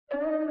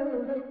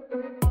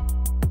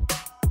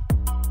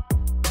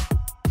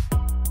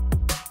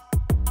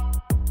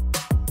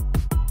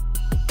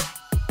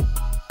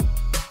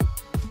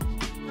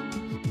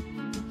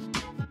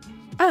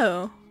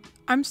Oh,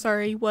 I'm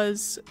sorry,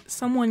 was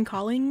someone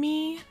calling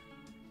me?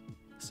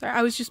 Sorry,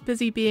 I was just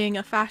busy being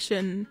a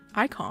fashion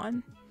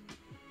icon.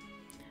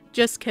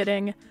 Just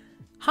kidding.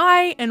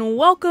 Hi, and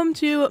welcome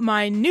to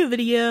my new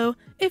video.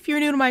 If you're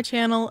new to my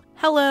channel,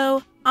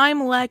 hello,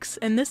 I'm Lex,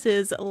 and this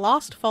is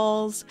Lost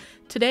Falls.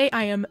 Today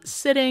I am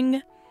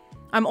sitting.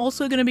 I'm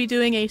also going to be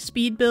doing a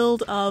speed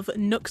build of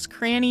Nook's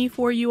Cranny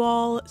for you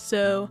all,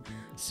 so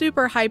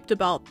super hyped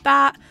about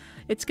that.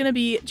 It's going to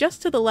be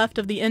just to the left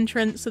of the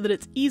entrance so that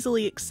it's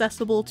easily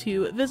accessible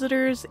to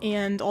visitors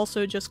and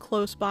also just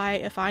close by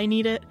if I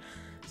need it.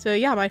 So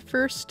yeah, my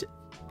first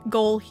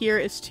goal here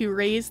is to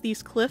raise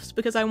these cliffs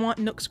because I want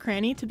Nook's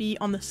Cranny to be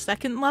on the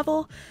second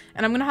level,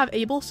 and I'm going to have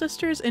Able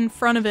Sisters in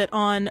front of it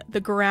on the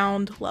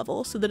ground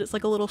level so that it's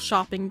like a little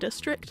shopping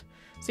district.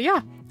 So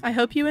yeah, I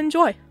hope you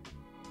enjoy!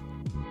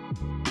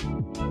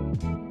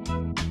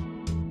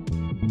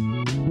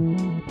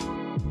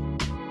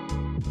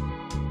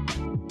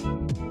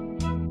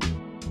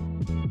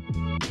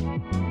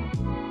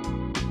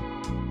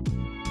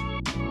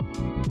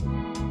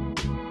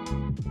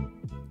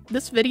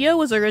 This video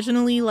was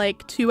originally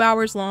like 2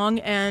 hours long,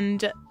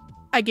 and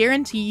I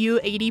guarantee you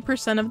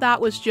 80% of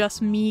that was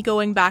just me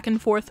going back and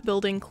forth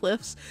building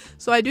cliffs.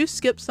 So I do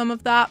skip some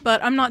of that,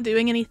 but I'm not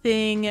doing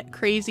anything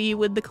crazy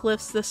with the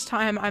cliffs this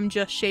time. I'm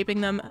just shaping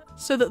them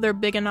so that they're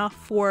big enough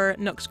for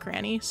Nook's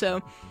Cranny.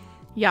 So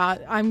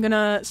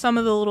yeah, some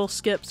of the little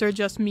skips are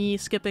just me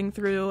skipping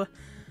through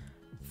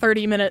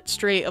 30 minutes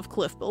straight of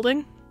cliff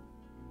building.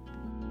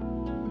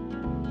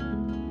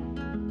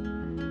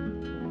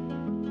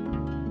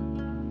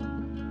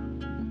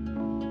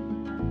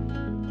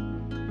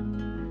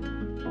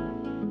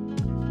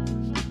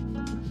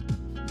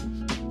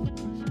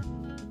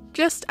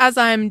 Just as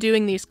I'm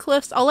doing these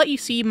cliffs, I'll let you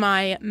see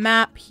my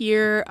map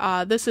here.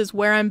 This is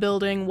where I'm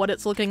building, what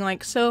it's looking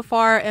like so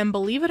far, and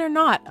believe it or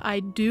not, I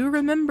do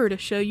remember to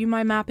show you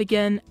my map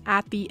again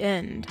at the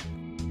end.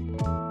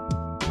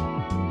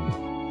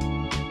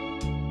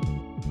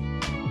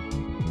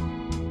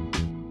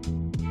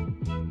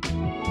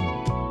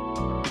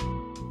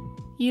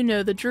 You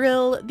know the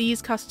drill,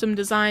 these custom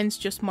designs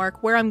just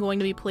mark where I'm going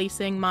to be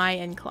placing my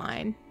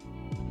incline.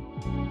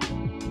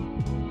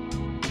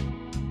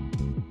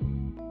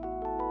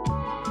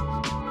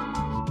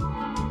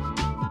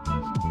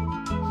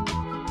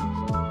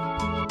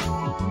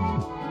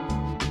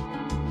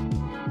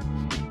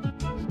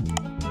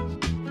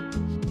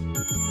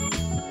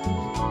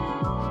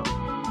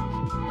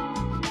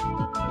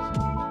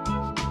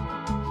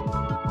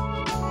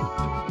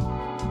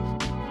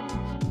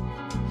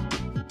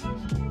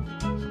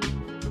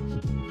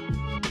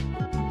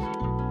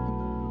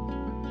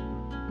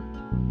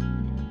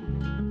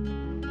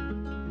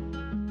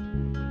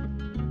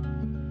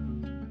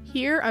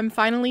 Here, I'm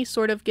finally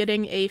sort of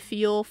getting a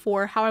feel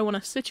for how I want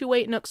to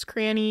situate Nook's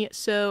Cranny,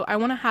 so I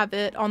want to have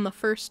it on the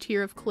first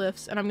tier of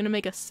cliffs, and I'm going to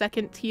make a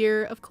second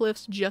tier of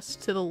cliffs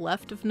just to the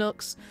left of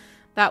Nook's.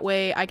 That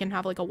way I can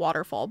have like a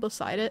waterfall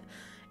beside it.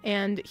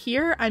 And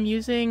here I'm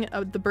using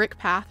the brick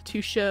path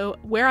to show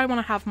where I want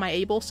to have my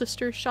Able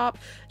Sisters shop,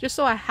 just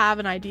so I have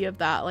an idea of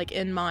that like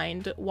in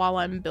mind while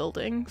I'm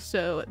building.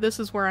 So this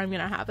is where I'm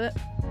going to have it.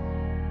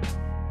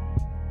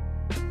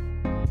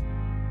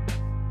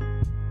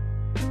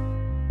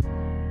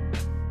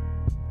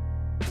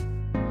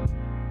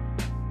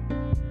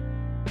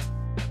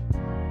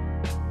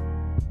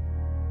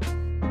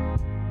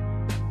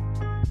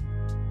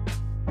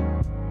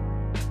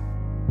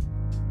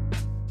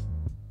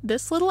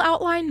 This little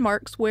outline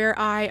marks where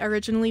I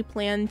originally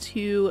planned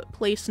to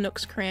place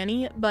Nook's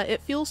Cranny, but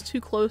it feels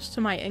too close to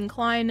my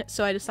incline,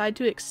 so I decided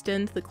to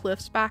extend the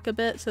cliffs back a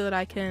bit so that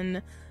I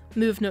can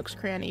move Nook's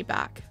Cranny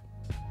back.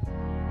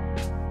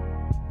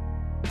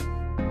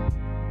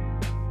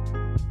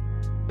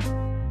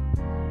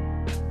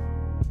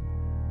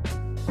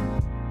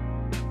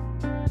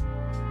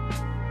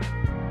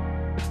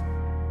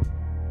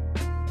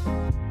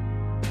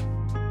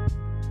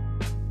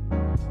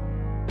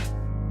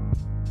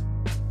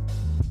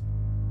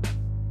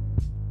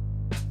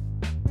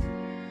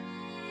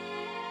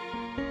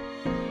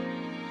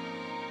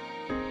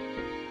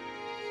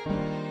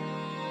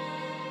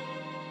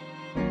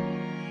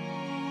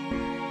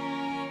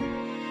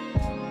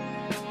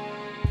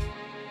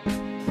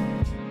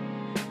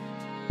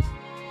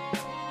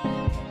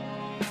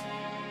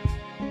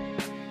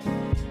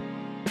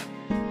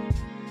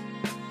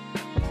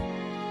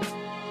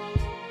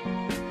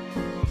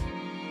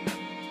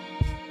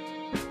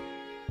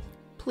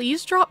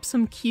 Please drop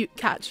some cute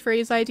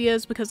catchphrase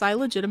ideas because I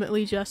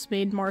legitimately just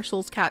made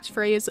Marshall's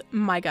catchphrase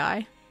my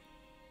guy.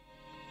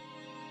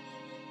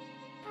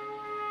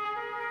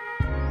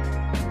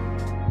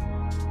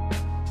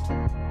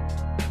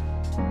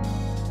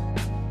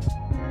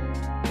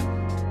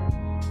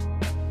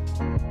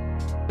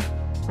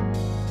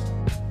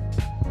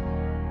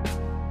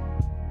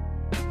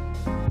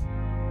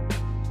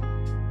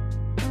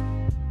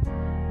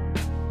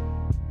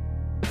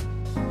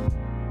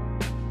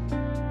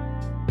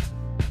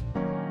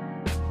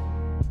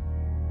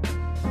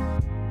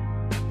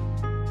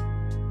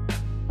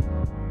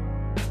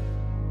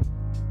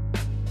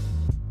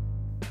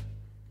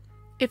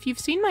 If you've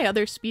seen my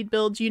other speed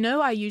builds, you know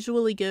I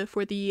usually go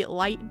for the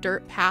light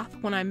dirt path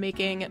when I'm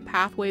making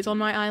pathways on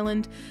my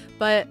island,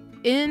 but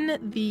in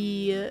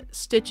the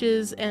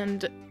Stitches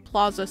and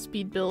Plaza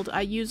speed build,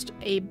 I used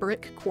a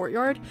brick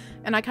courtyard,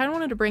 and I kind of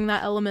wanted to bring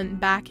that element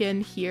back in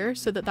here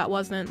so that that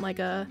wasn't like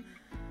a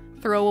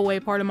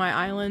throwaway part of my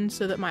island,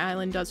 so that my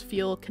island does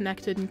feel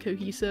connected and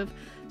cohesive.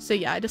 So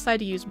yeah, I decided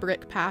to use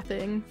brick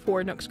pathing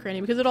for Nook's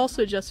Cranny because it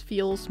also just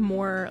feels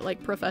more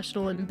like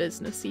professional and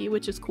businessy,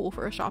 which is cool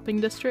for a shopping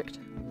district.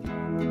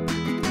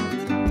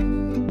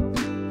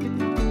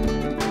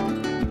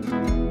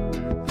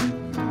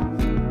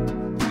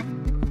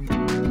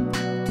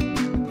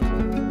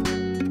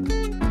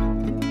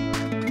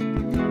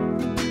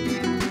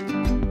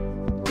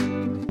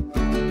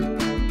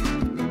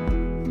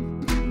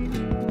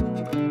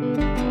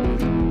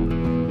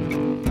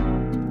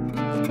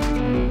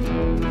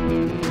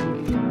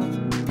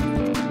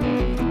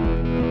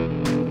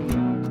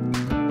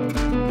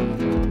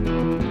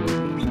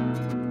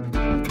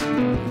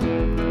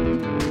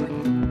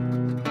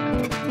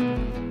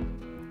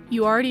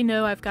 You already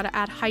know I've got to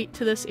add height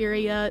to this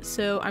area,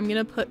 so I'm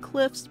gonna put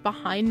cliffs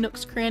behind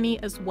Nook's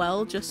Cranny as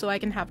well, just so I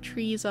can have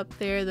trees up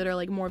there that are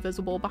like more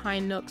visible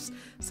behind Nook's,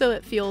 so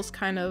it feels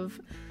kind of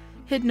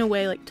hidden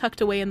away, like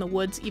tucked away in the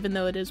woods, even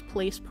though it is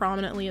placed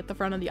prominently at the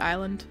front of the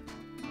island.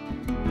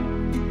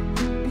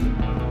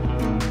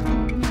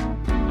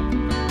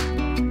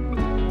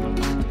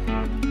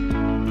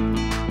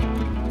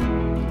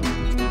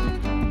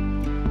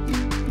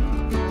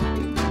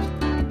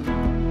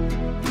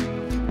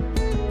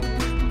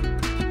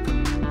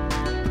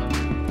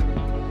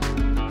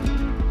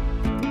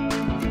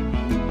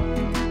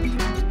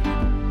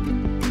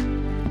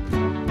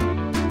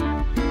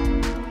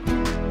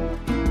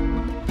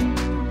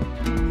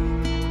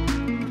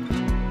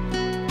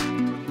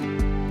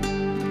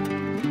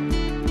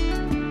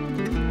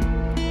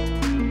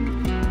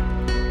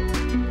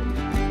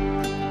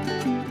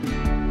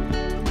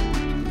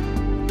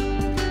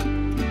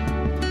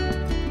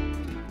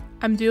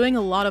 I'm doing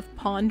a lot of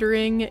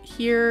pondering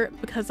here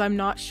because I'm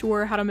not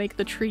sure how to make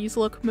the trees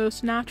look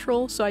most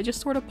natural, so I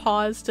just sort of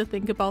paused to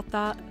think about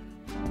that.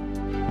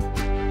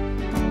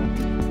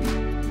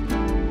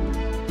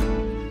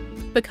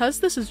 Because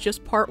this is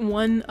just part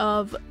one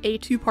of a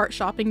two-part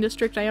shopping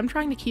district, I am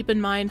trying to keep in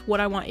mind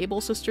what I want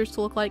Able Sisters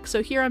to look like.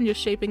 So here I'm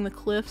just shaping the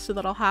cliff so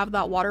that I'll have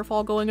that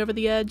waterfall going over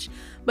the edge,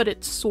 but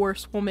its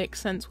source will make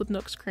sense with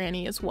Nook's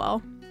Cranny as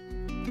well.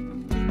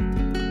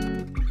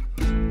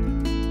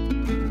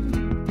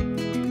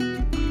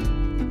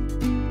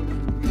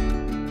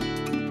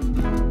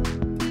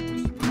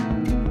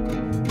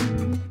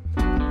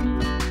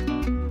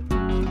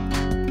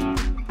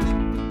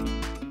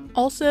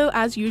 Also,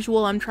 as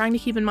usual, I'm trying to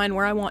keep in mind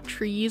where I want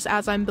trees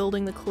as I'm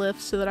building the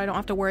cliff so that I don't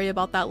have to worry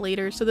about that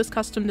later, so this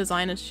custom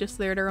design is just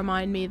there to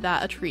remind me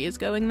that a tree is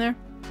going there.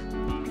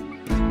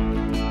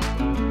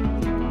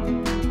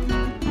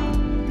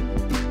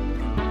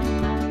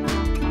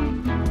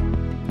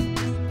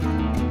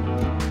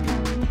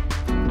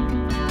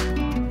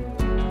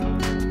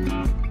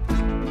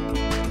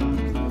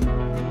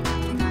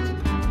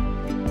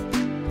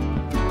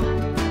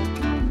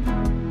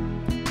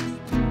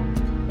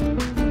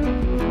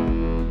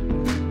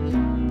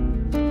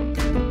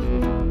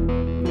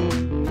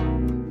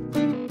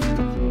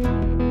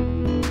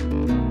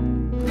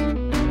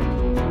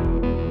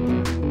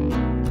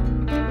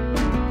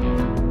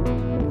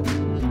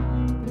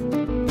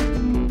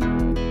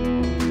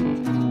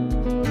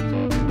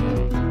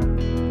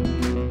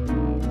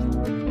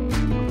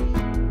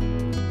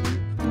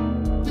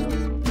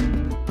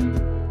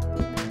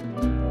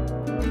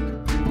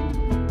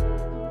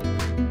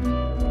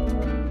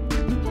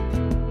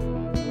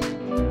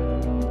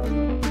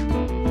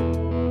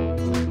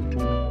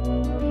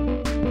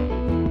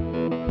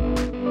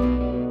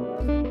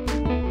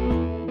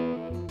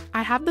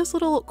 I have this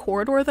little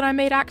corridor that I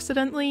made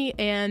accidentally,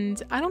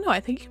 and I don't know, I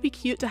think it'd be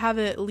cute to have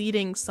it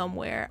leading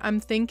somewhere.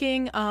 I'm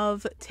thinking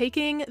of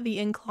taking the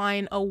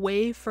incline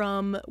away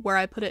from where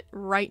I put it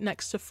right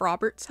next to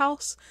Frobert's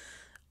house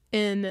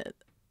in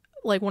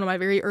like one of my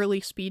very early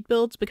speed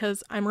builds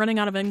because I'm running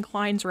out of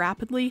inclines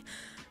rapidly.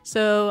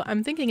 So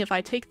I'm thinking if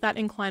I take that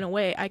incline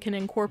away, I can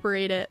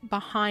incorporate it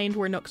behind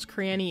where Nook's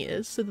Cranny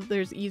is so that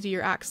there's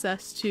easier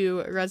access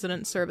to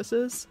resident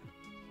services.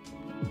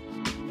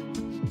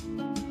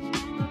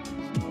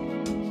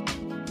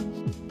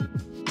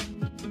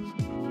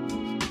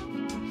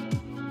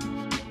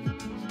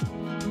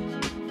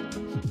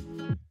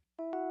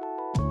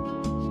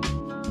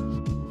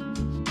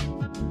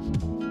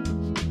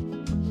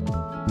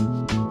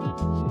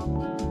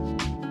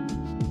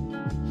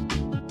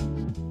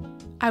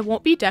 I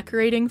won't be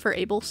decorating for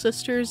Able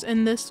Sisters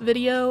in this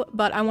video,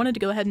 but I wanted to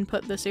go ahead and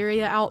put this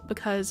area out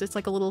because it's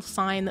like a little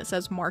sign that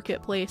says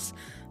Marketplace.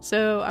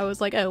 So I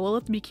was like, oh, well,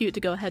 it'd be cute to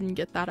go ahead and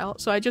get that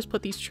out. So I just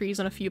put these trees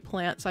and a few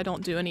plants. I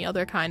don't do any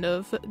other kind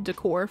of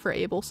decor for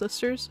Able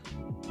Sisters.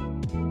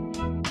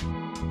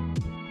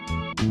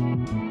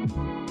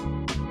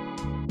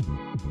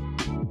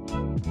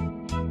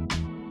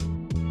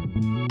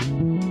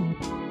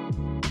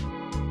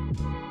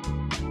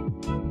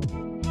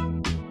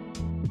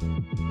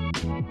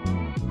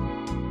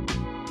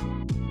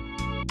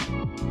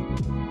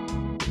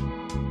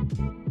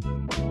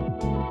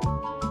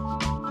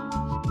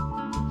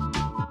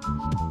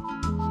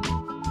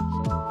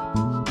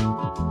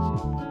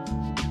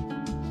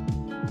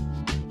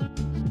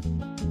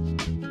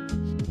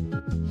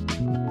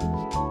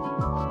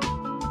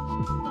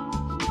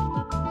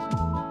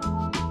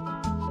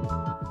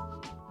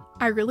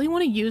 I really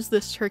want to use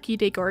this Turkey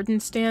Day garden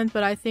stand,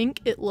 but I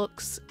think it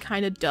looks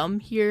kind of dumb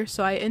here,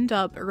 so I end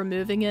up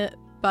removing it,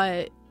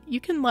 but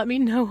you can let me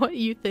know what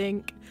you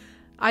think.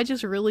 I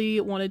just really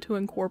wanted to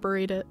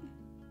incorporate it.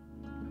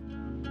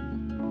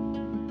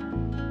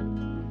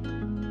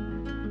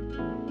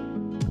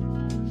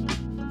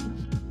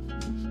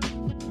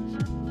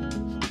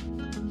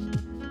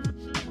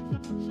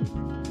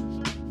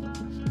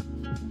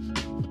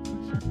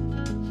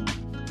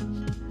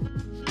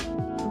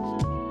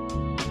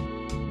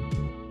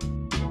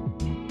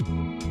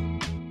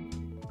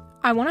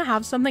 I want to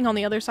have something on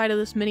the other side of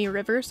this mini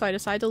river, so I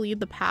decided to lead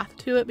the path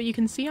to it, but you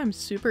can see I'm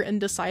super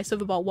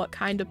indecisive about what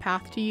kind of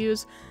path to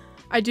use.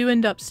 I do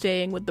end up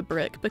staying with the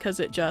brick because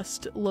it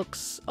just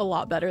looks a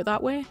lot better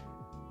that way.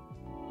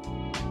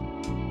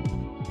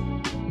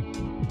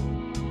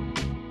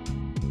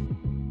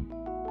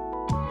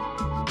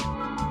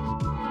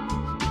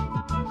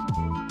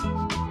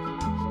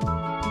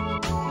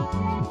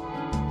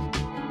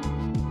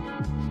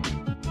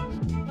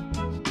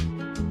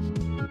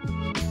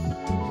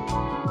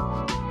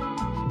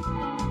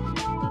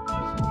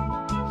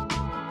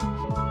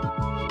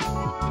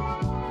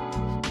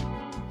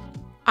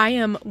 I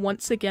am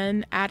once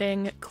again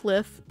adding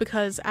cliff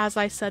because, as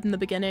I said in the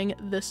beginning,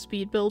 this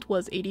speed build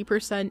was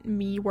 80%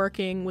 me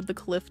working with the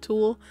cliff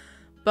tool,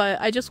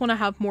 but I just want to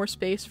have more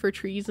space for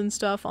trees and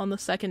stuff on the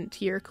second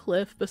tier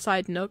cliff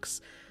beside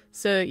Nooks,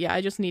 so yeah,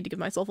 I just need to give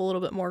myself a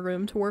little bit more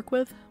room to work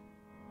with.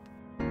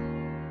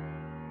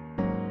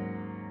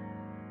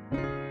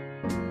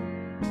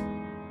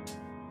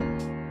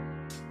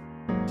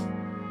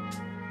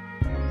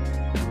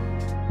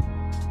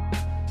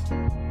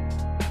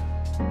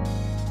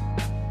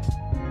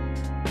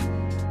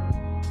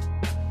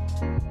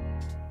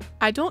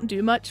 I don't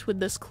do much with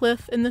this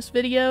cliff in this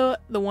video,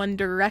 the one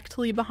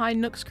directly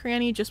behind Nook's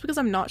Cranny, just because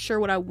I'm not sure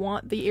what I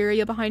want the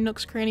area behind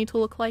Nook's Cranny to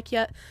look like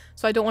yet,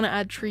 so I don't want to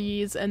add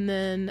trees and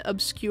then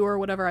obscure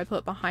whatever I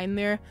put behind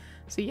there.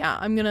 So yeah,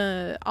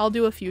 I'll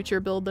do a future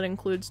build that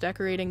includes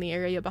decorating the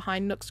area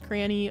behind Nook's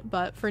Cranny,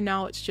 but for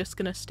now it's just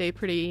gonna stay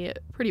pretty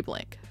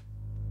blank.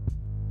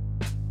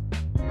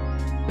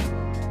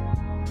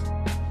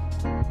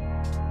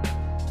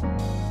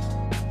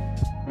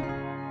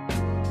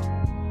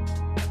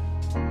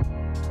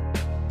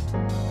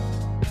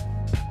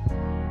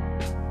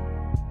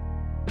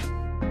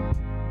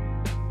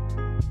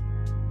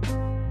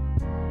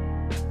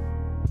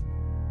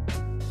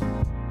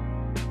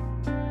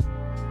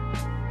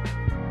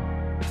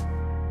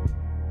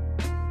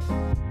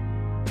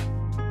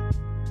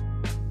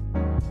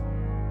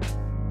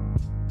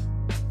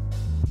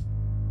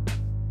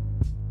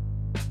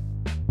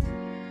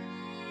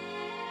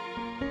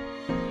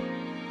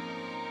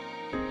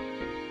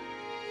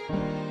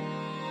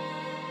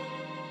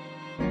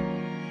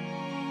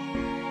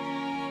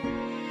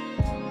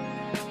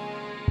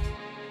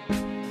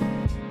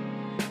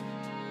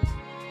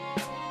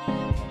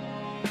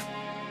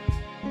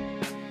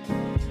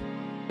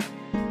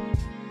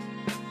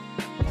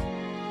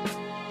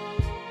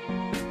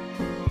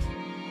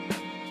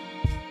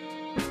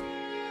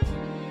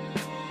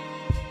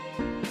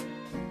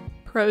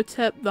 Pro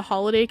tip, the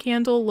holiday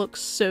candle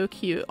looks so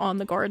cute on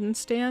the garden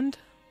stand.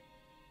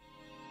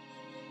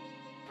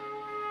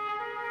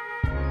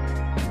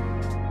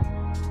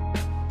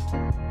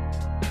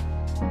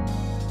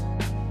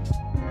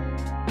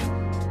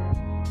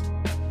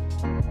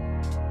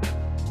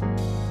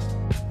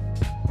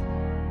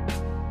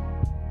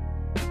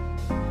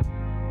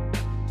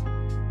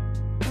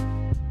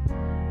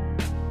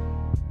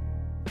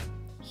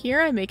 Here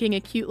I'm making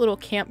a cute little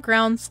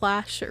campground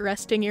slash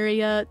resting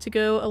area to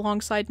go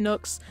alongside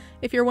Nook's.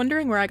 If you're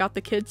wondering where I got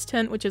the kids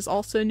tent, which is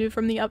also new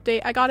from the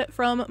update, I got it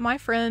from my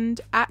friend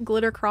at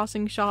Glitter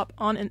Crossing Shop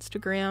on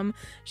Instagram.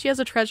 She has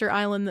a treasure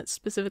island that's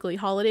specifically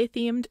holiday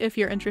themed if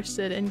you're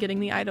interested in getting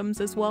the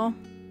items as well.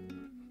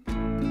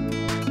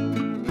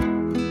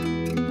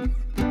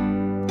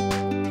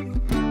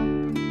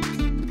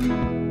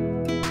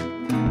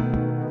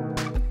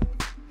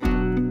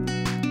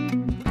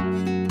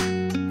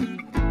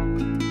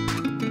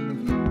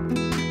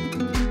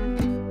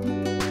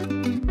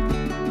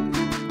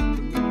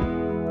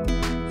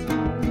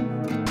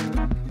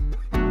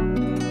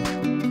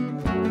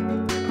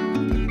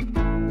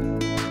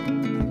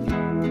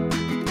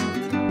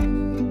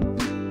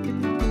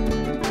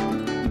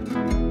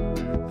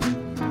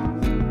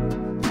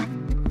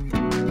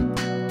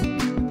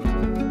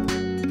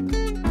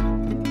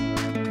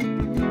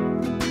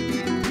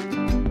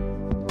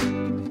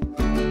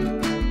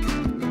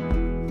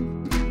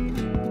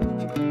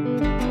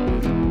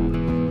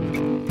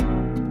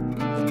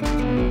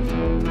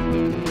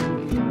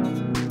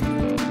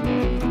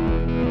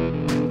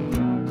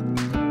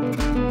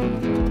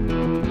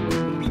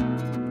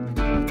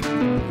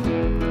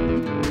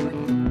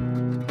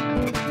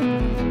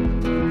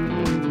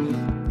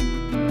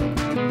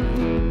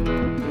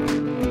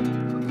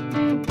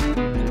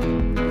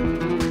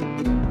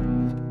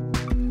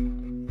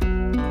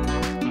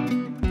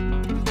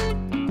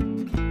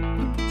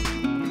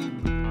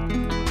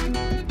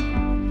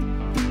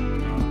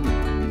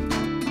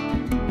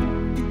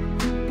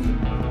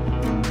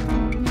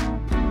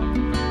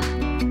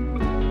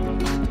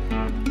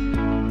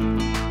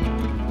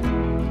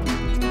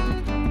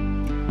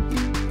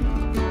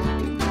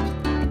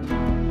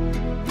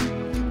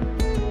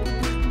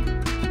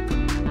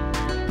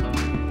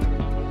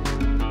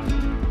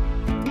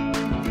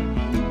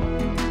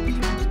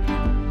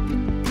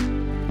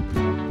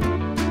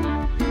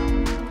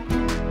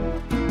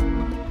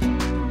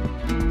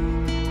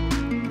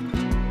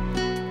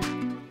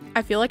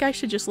 feel like I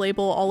should just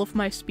label all of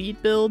my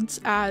speed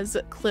builds as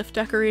cliff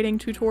decorating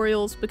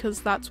tutorials because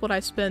that's what I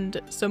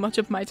spend so much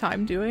of my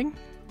time doing.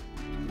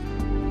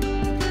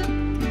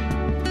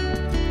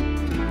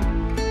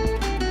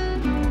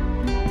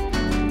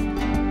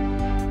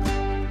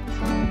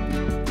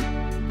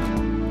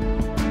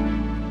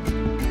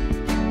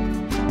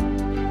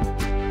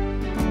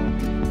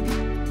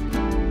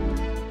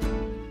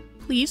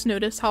 Please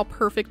notice how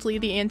perfectly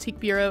the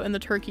antique bureau and the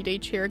Turkey Day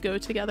chair go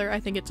together.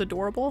 I think it's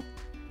adorable.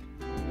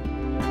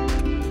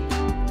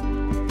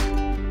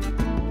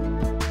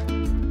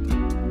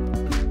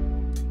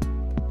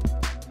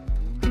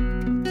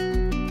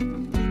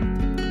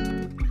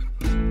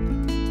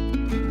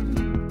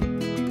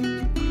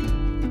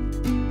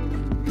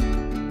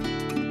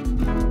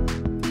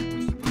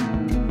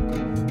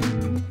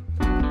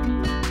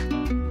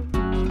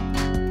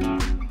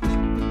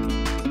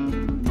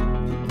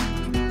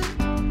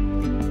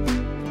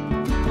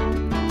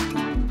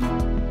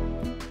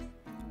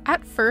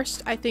 At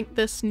first, I think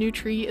this new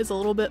tree is a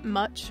little bit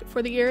much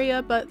for the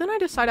area, but then I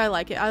decide I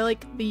like it. I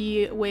like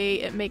the way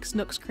it makes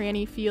Nook's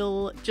Cranny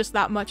feel just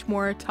that much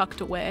more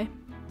tucked away.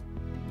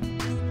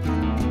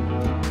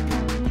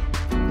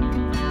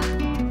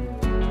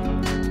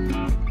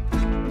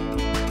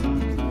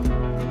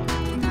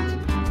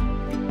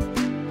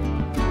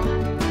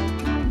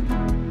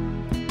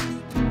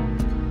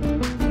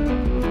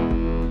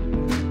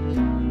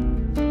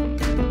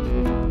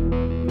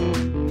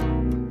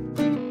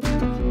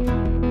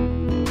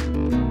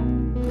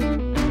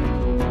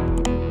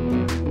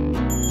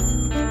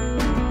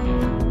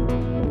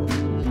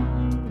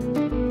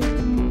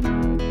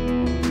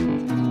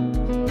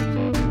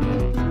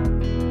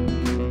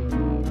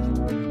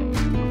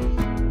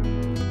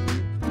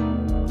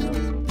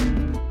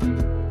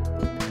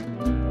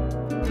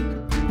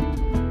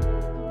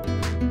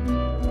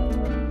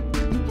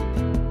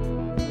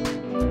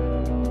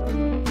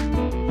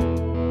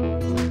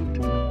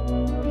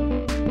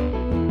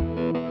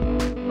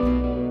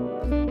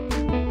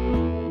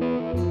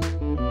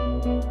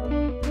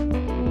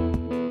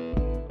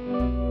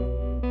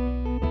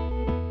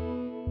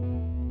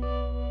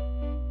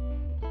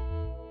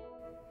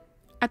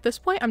 At this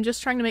point, I'm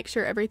just trying to make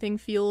sure everything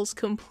feels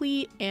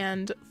complete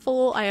and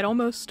full. I had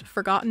almost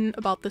forgotten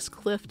about this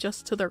cliff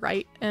just to the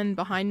right and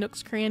behind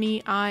Nook's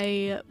Cranny.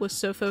 I was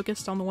so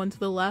focused on the one to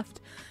the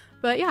left.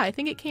 But yeah, I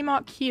think it came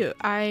out cute.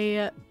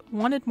 I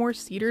wanted more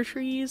cedar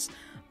trees,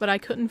 but I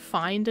couldn't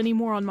find any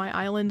more on my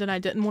island, and I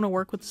didn't want to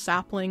work with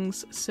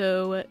saplings,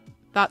 so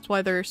that's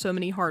why there are so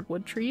many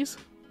hardwood trees.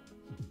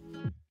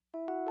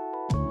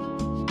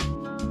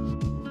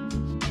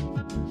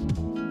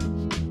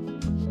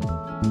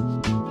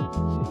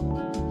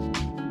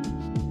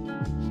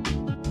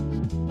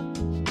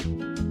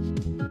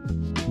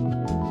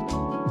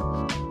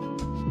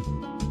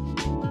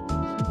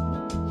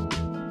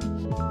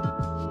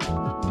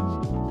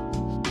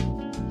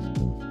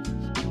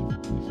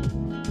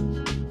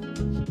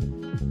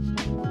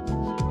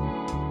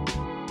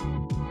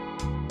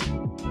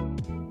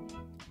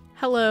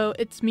 Hello,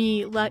 it's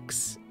me,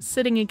 Lex,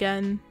 sitting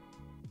again.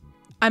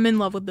 I'm in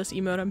love with this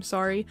emote, I'm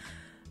sorry.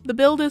 The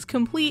build is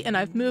complete and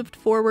I've moved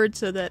forward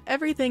so that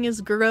everything is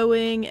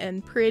growing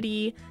and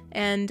pretty,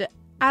 and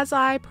as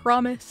I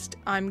promised,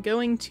 I'm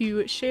going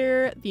to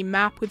share the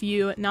map with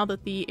you now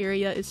that the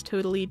area is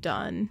totally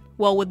done.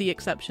 Well, with the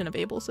exception of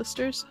Able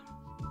Sisters.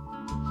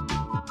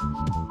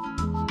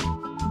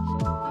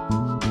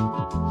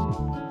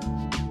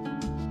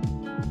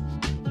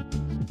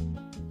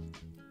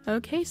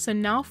 Okay, so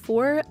now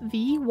for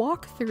the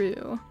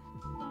walkthrough.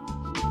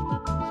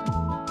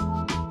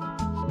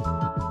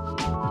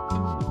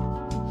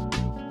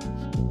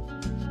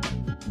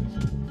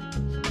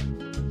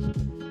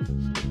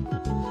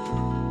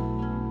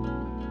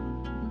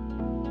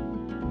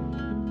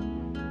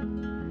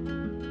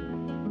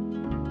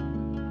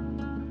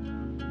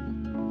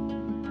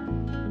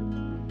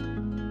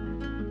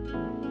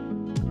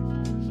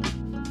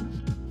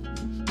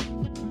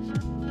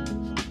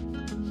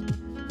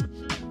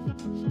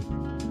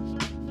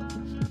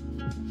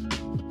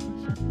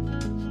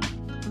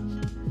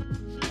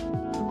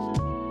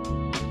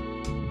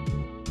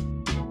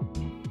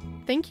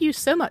 Thank you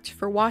so much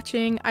for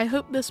watching. I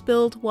hope this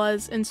build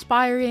was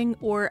inspiring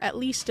or at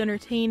least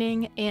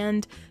entertaining,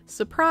 and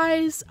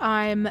surprise,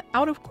 I'm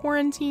out of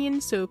quarantine,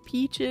 so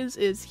Peaches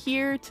is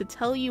here to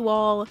tell you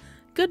all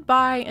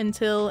goodbye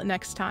until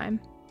next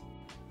time.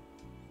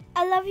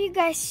 I love you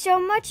guys so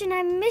much and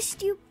I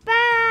missed you.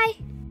 Bye!